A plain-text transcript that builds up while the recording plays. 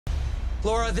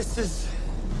Laura, this is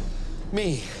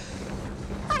me.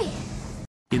 Hi.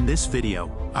 In this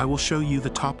video, I will show you the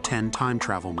top 10 time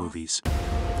travel movies.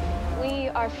 We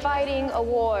are fighting a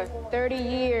war 30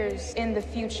 years in the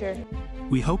future.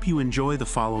 We hope you enjoy the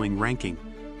following ranking.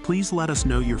 Please let us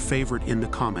know your favorite in the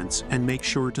comments and make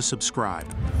sure to subscribe.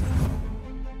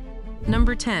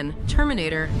 Number 10,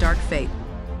 Terminator: Dark Fate.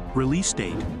 Release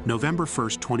date, November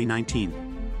 1st, 2019.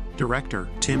 Director,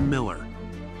 Tim Miller.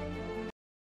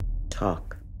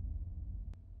 Talk.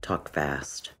 Talk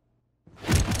fast.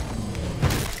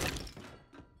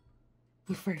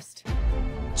 You first.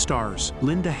 Stars,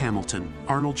 Linda Hamilton,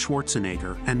 Arnold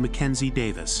Schwarzenegger, and Mackenzie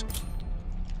Davis.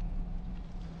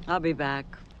 I'll be back.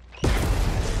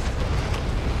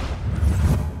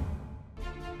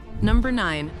 Number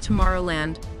 9,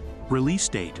 Tomorrowland. Release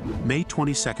date, May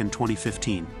 22nd,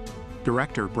 2015.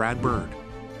 Director, Brad Bird.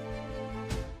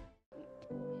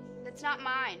 That's not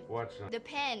mine. What's that? The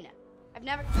pen. I've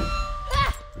never...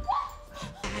 Ah!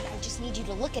 Dad, I just need you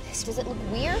to look at this. Does it look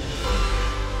weird?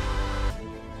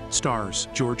 Stars,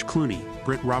 George Clooney,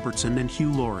 Britt Robertson, and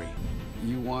Hugh Laurie.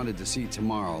 You wanted to see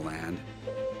Tomorrowland.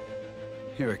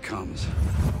 Here it comes.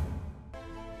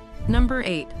 Number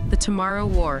 8, The Tomorrow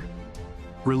War.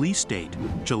 Release date,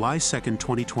 July 2nd,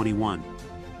 2021.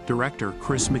 Director,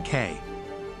 Chris McKay.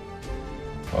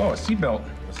 Oh, a seatbelt.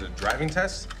 Was it a driving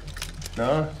test?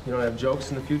 No? You don't have jokes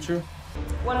in the future?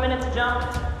 1 minute to jump.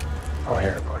 Oh,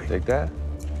 here, buddy. Take that.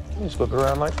 You just look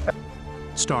around like that.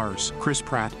 Stars, Chris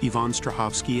Pratt, Yvonne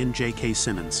Strahovski, and J.K.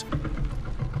 Simmons.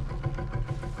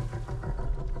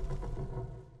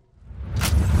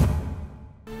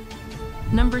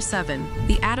 Number 7,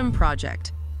 The Atom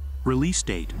Project. Release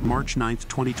date, March 9th,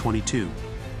 2022.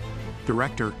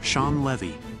 Director, Sean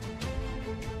Levy.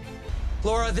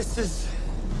 Laura, this is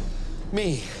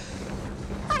me.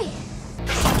 Hi.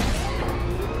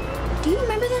 Do you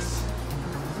remember this?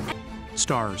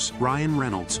 Stars, Ryan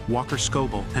Reynolds, Walker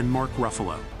Scobell, and Mark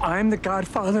Ruffalo. I'm the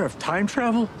godfather of time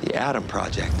travel? The Atom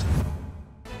Project.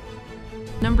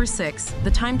 Number 6,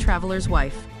 The Time Traveler's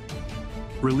Wife.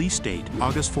 Release date,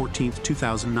 August 14th,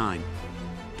 2009.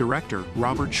 Director,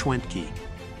 Robert Schwentke.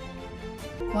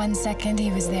 1 second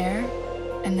he was there,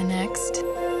 and the next,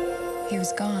 he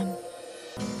was gone.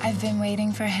 I've been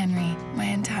waiting for Henry my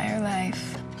entire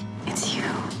life. It's you.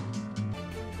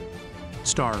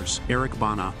 Stars, Eric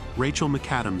Bana, Rachel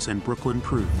McAdams, and Brooklyn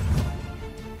Pruitt.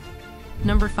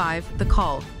 Number 5, The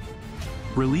Call.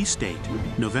 Release date,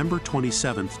 November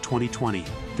 27th, 2020.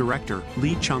 Director,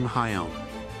 Lee Chung-hyun.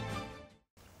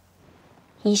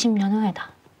 20년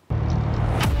후에다.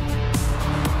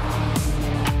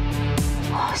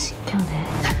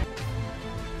 신기하네.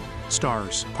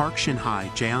 Stars, Park Shin-hye,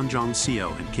 Jeon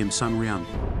Jong-seo, and Kim Sung-ryun.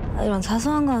 이런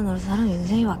사소한 거는 사람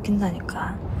인생이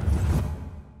바뀐다니까.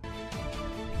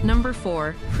 Number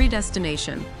 4,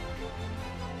 Predestination.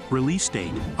 Release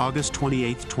date, August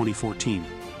 28th, 2014.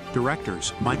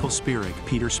 Directors, Michael Spierig,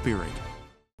 Peter Spierig.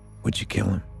 Would you kill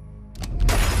him?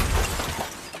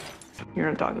 You're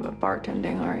not talking about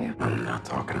bartending, are you? I'm not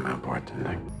talking about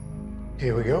bartending.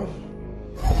 Here we go.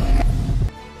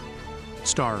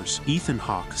 Stars, Ethan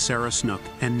Hawke, Sarah Snook,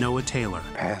 and Noah Taylor.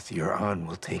 The path you're on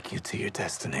will take you to your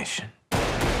destination.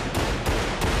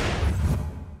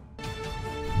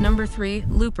 Number 3,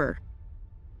 Looper.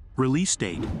 Release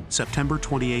date, September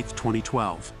 28th,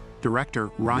 2012. Director,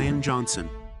 Ryan Johnson.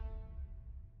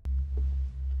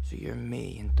 So you're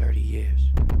me in 30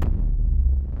 years.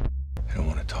 I don't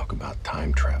want to talk about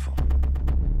time travel.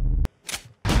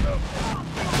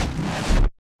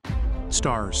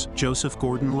 Stars, Joseph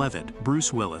Gordon-Levitt,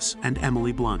 Bruce Willis, and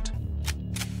Emily Blunt.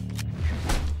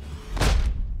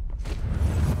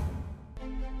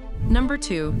 Number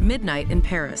 2, Midnight in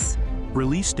Paris.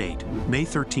 Release date, May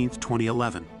 13th,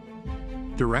 2011.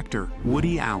 Director,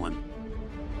 Woody Allen.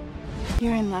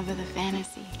 You're in love with a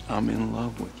fantasy. I'm in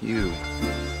love with you.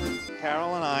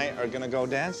 Carol and I are gonna go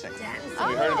dancing.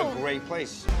 We heard of a great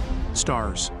place.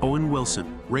 Stars, Owen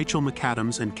Wilson, Rachel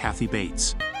McAdams, and Kathy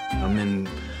Bates. I'm in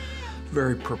a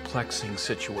very perplexing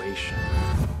situation.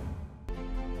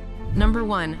 Number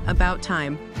 1, About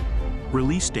Time.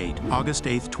 Release date, August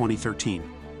 8th, 2013.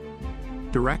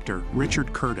 Director,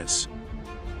 Richard Curtis.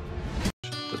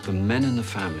 That the men in the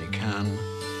family can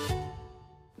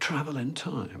travel in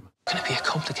time. It's gonna be a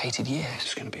complicated year.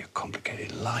 It's gonna be a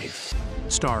complicated life.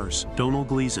 Stars, Donald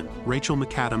Gleason, Rachel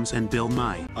McAdams, and Bill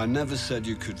Nye. I never said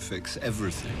you could fix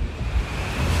everything.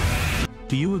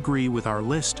 Do you agree with our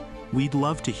list? We'd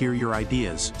love to hear your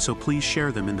ideas, so please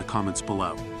share them in the comments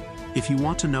below. If you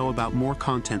want to know about more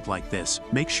content like this,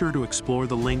 make sure to explore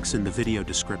the links in the video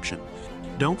description.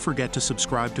 Don't forget to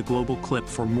subscribe to Global Clip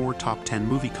for more top 10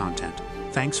 movie content.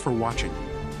 Thanks for watching.